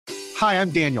Hi,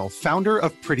 I'm Daniel, founder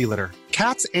of Pretty Litter.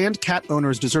 Cats and cat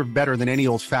owners deserve better than any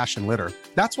old-fashioned litter.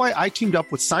 That's why I teamed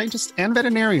up with scientists and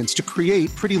veterinarians to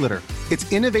create Pretty Litter.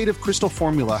 Its innovative crystal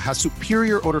formula has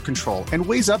superior odor control and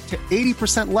weighs up to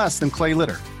 80% less than clay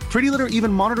litter. Pretty Litter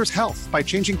even monitors health by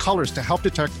changing colors to help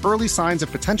detect early signs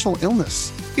of potential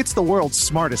illness. It's the world's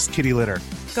smartest kitty litter.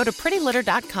 Go to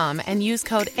prettylitter.com and use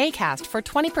code ACAST for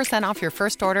 20% off your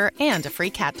first order and a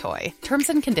free cat toy. Terms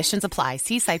and conditions apply.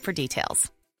 See site for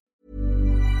details.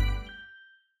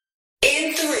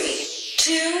 In 3,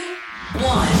 2,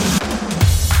 1.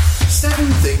 7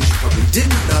 things you probably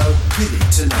didn't know you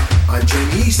need to know. I'm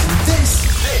Jamie East, and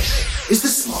this is the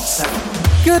Smart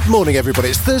 7. Good morning, everybody.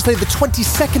 It's Thursday, the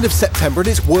 22nd of September, and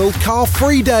it's World Car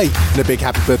Free Day. And a big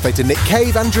happy birthday to Nick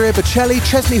Cave, Andrea Bocelli,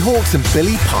 Chesney Hawkes, and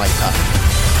Billy Piper.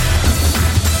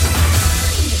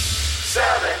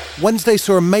 Wednesday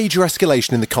saw a major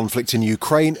escalation in the conflict in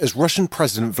Ukraine as Russian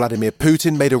President Vladimir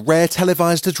Putin made a rare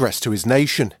televised address to his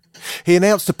nation. He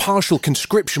announced a partial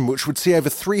conscription which would see over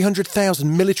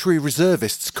 300,000 military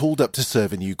reservists called up to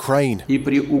serve in Ukraine.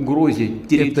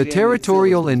 If the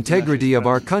territorial integrity of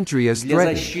our country is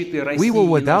threatened, we will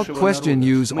without question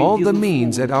use all the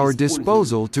means at our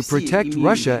disposal to protect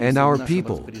Russia and our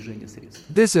people.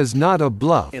 This is not a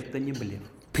bluff.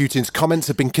 Putin's comments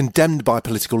have been condemned by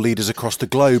political leaders across the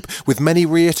globe, with many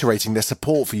reiterating their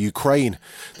support for Ukraine.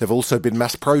 There have also been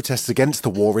mass protests against the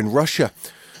war in Russia.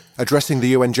 Addressing the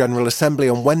UN General Assembly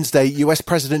on Wednesday, US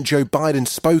President Joe Biden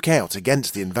spoke out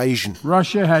against the invasion.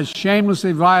 Russia has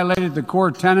shamelessly violated the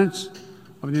core tenets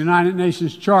of the United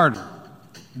Nations Charter.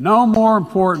 No more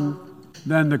important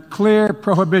than the clear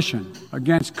prohibition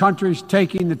against countries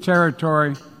taking the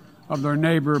territory of their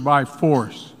neighbor by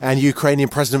force. And Ukrainian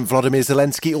President Volodymyr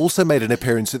Zelensky also made an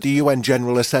appearance at the UN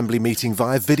General Assembly meeting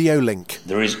via video link.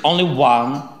 There is only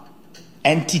one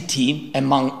entity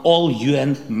among all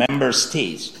UN member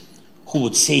states who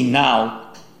would say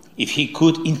now, if he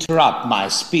could interrupt my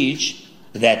speech,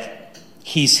 that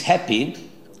he's happy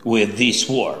with this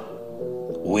war,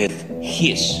 with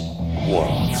his war.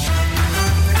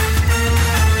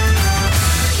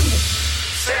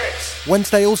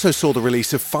 Wednesday also saw the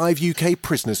release of 5 UK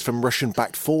prisoners from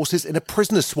Russian-backed forces in a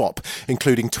prisoner swap,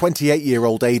 including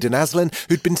 28-year-old Aidan Aslan,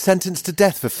 who'd been sentenced to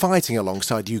death for fighting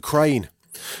alongside Ukraine.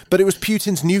 But it was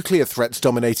Putin's nuclear threats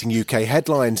dominating UK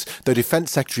headlines, though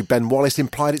Defence Secretary Ben Wallace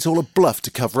implied it's all a bluff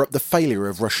to cover up the failure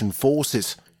of Russian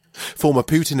forces. Former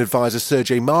Putin advisor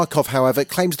Sergei Markov, however,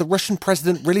 claims the Russian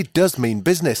president really does mean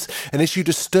business and issued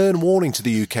a stern warning to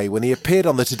the UK when he appeared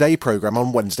on the Today programme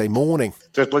on Wednesday morning.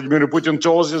 That Vladimir Putin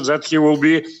tells us that he will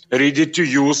be ready to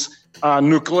use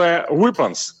nuclear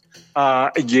weapons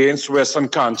against Western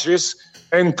countries,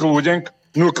 including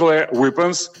nuclear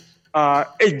weapons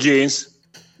against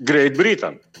Great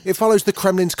Britain. It follows the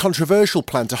Kremlin's controversial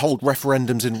plan to hold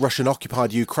referendums in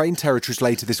Russian-occupied Ukraine territories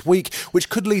later this week, which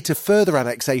could lead to further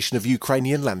annexation of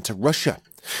Ukrainian land to Russia.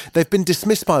 They've been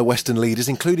dismissed by Western leaders,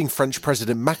 including French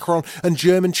President Macron and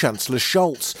German Chancellor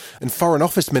Scholz. And Foreign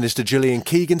Office Minister Gillian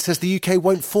Keegan says the UK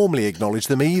won't formally acknowledge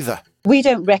them either. We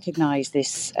don't recognise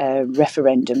this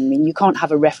referendum. I mean, you can't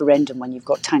have a referendum when you've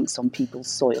got tanks on people's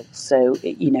soil. So,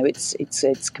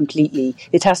 it's completely.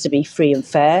 It has to be free and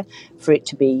fair for it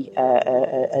to be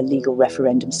a legal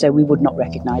referendum. So we would not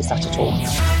recognise that at all.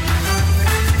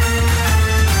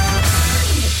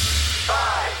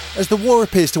 As the war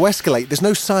appears to escalate, there's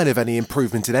no sign of any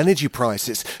improvement in energy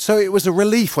prices, so it was a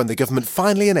relief when the government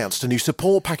finally announced a new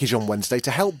support package on Wednesday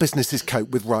to help businesses cope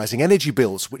with rising energy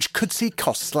bills, which could see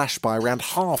costs slashed by around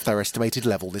half their estimated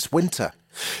level this winter.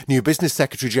 New Business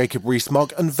Secretary Jacob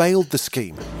Rees-Mogg unveiled the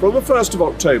scheme. From the 1st of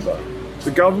October, the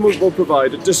government will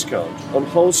provide a discount on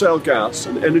wholesale gas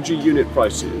and energy unit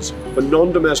prices for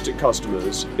non-domestic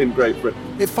customers in Great Britain.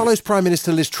 It follows Prime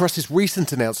Minister Liz Truss's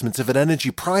recent announcement of an energy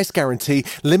price guarantee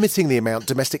limiting the amount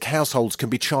domestic households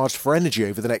can be charged for energy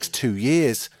over the next 2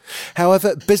 years.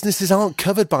 However, businesses aren't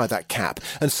covered by that cap,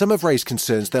 and some have raised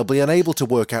concerns they'll be unable to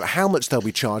work out how much they'll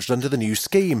be charged under the new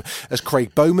scheme, as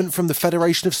Craig Bowman from the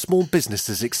Federation of Small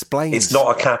Businesses explains. It's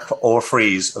not a cap or a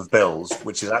freeze of bills,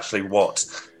 which is actually what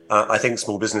I think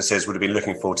small businesses would have been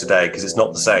looking for today, because it's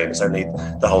not the same, it's only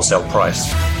the wholesale price.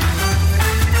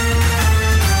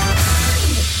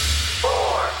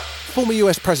 Former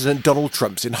US President Donald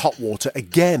Trump's in hot water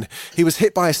again. He was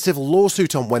hit by a civil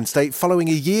lawsuit on Wednesday following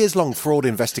a years-long fraud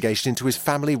investigation into his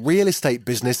family real estate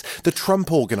business, the Trump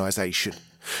Organization.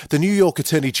 The New York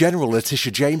Attorney General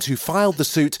Letitia James, who filed the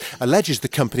suit, alleges the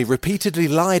company repeatedly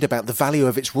lied about the value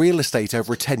of its real estate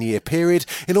over a 10-year period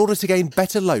in order to gain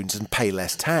better loans and pay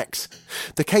less tax.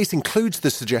 The case includes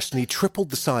the suggestion he tripled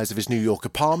the size of his New York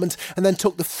apartment and then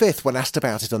took the fifth when asked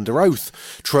about it under oath.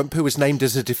 Trump, who was named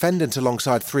as a defendant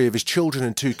alongside 3 of his children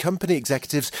and 2 company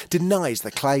executives, denies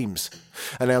the claims.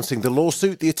 Announcing the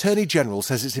lawsuit, the Attorney General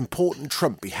says it's important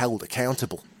Trump be held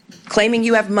accountable. Claiming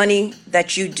you have money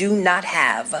that you do not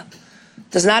have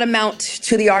does not amount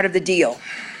to the art of the deal.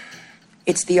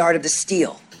 It's the art of the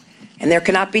steal. And there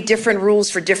cannot be different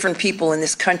rules for different people in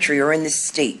this country or in this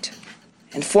state.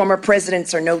 And former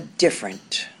presidents are no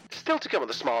different. Still to come on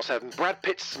the Smart 7, Brad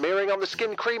Pitt smearing on the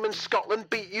skin cream and Scotland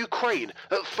beat Ukraine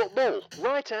at football.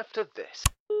 Right after this.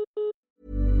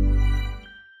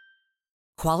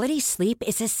 Quality sleep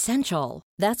is essential.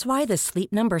 That's why the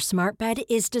Sleep Number Smart Bed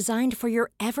is designed for your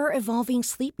ever-evolving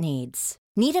sleep needs.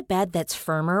 Need a bed that's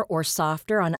firmer or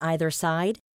softer on either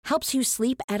side? Helps you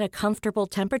sleep at a comfortable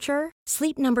temperature?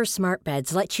 Sleep Number Smart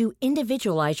Beds let you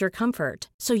individualize your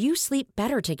comfort, so you sleep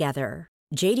better together.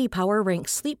 J.D. Power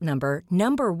ranks Sleep Number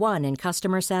number 1 in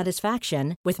customer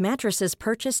satisfaction with mattresses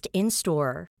purchased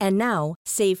in-store. And now,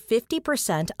 save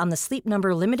 50% on the Sleep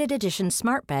Number Limited Edition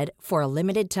Smart Bed for a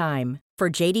limited time. For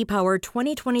J.D. Power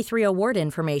 2023 award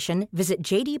information, visit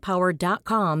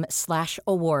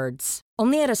jdpower.com/awards.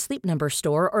 Only at a Sleep Number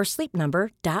store or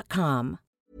sleepnumber.com.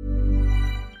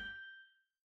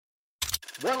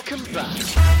 Welcome back.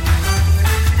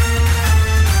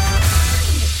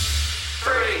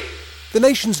 3. The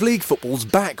Nations League football's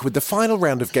back, with the final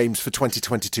round of games for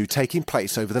 2022 taking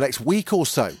place over the next week or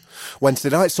so. Wednesday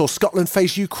night saw Scotland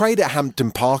face Ukraine at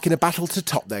Hampden Park in a battle to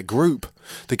top their group.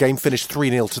 The game finished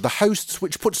 3-0 to the hosts,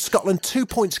 which puts Scotland 2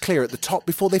 points clear at the top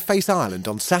before they face Ireland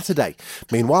on Saturday.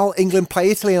 Meanwhile, England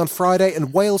play Italy on Friday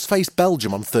and Wales face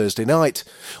Belgium on Thursday night.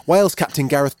 Wales captain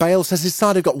Gareth Bale says his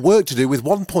side have got work to do with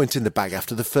 1 point in the bag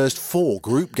after the first 4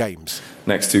 group games.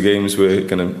 Next 2 games we're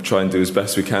going to try and do as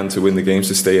best we can to win the games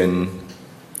to stay in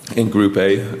Group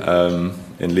A,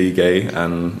 in League A,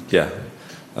 and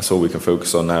that's all we can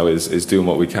focus on now is doing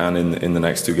what we can in the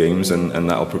next 2 games, and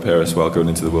that'll prepare us well going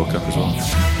into the World Cup as well.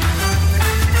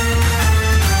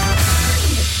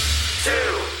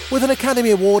 With an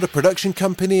Academy Award, a production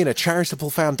company and a charitable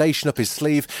foundation up his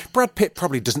sleeve, Brad Pitt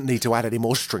probably doesn't need to add any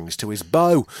more strings to his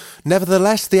bow.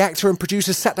 Nevertheless, the actor and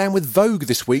producer sat down with Vogue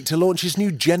this week to launch his new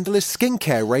genderless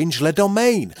skincare range, Le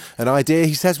Domaine, an idea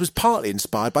he says was partly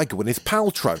inspired by Gwyneth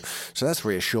Paltrow, so that's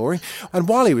reassuring. And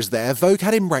while he was there, Vogue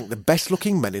had him ranked the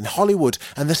best-looking men in Hollywood,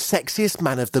 and the sexiest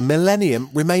man of the millennium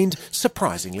remained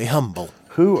surprisingly humble.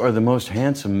 Who are the most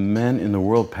handsome men in the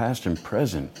world, past and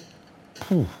present?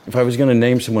 If I was going to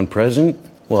name someone present,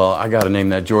 well, I got to name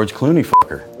that George Clooney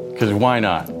fucker. Because why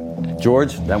not?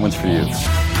 George, that one's for you.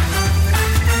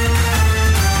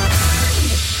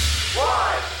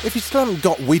 If you still haven't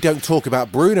got We Don't Talk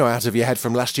About Bruno out of your head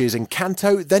from last year's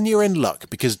Encanto, then you're in luck,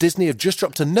 because Disney have just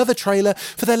dropped another trailer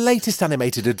for their latest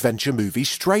animated adventure movie,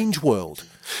 Strange World.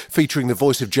 Featuring the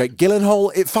voice of Jake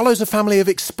Gyllenhaal, it follows a family of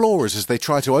explorers as they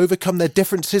try to overcome their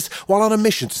differences while on a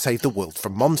mission to save the world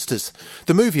from monsters.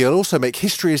 The movie will also make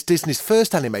history as Disney's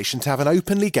first animation to have an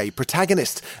openly gay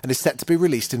protagonist, and is set to be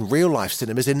released in real-life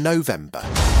cinemas in November.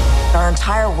 Our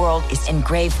entire world is in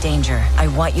grave danger. I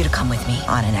want you to come with me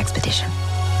on an expedition.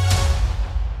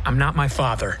 I'm not my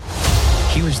father.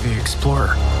 He was the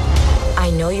explorer. I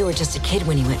know you were just a kid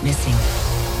when he went missing,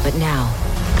 but now,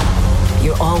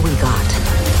 you're all we got.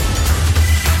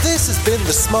 This has been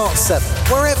The Smart 7.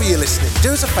 Wherever you're listening,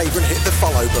 do us a favour and hit the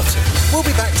follow button. We'll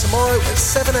be back tomorrow at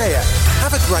 7 a.m.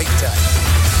 Have a great day.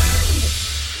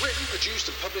 Written, produced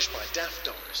and published by Daft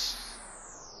Doris.